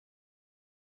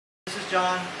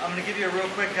John. I'm going to give you a real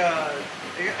quick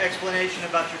explanation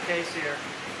about your case here.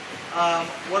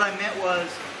 What I meant was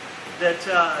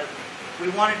that we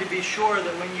wanted to be sure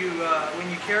that when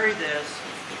you carry this,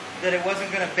 that it wasn't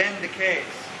going to bend the case.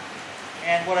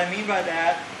 And what I mean by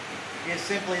that is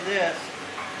simply this,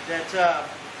 that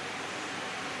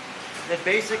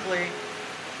basically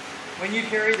when you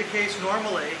carry the case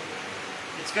normally,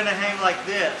 it's going to hang like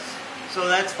this. So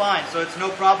that's fine. So it's no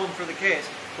problem for the case.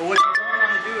 But what you don't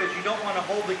want to do is you don't want to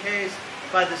hold the case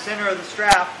by the center of the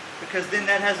strap, because then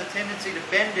that has a tendency to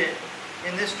bend it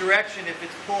in this direction if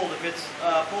it's pulled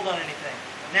on anything.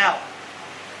 Now,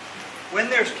 when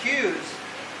there's cues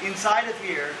inside of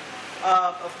here,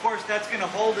 of course that's going to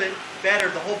hold it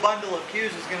better. The whole bundle of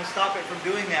cues is going to stop it from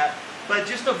doing that. But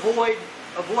just avoid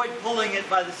pulling it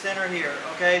by the center here,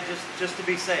 okay? Just to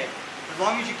be safe. As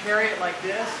long as you carry it like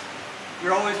this,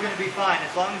 you're always going to be fine.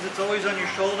 As long as it's always on your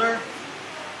shoulder,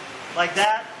 like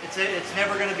that, it's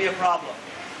never going to be a problem.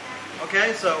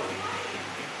 Okay, so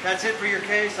that's it for your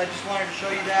case. I just wanted to show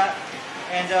you that.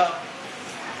 And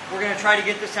we're going to try to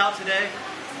get this out today.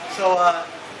 So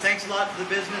thanks a lot for the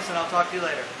business, and I'll talk to you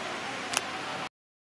later.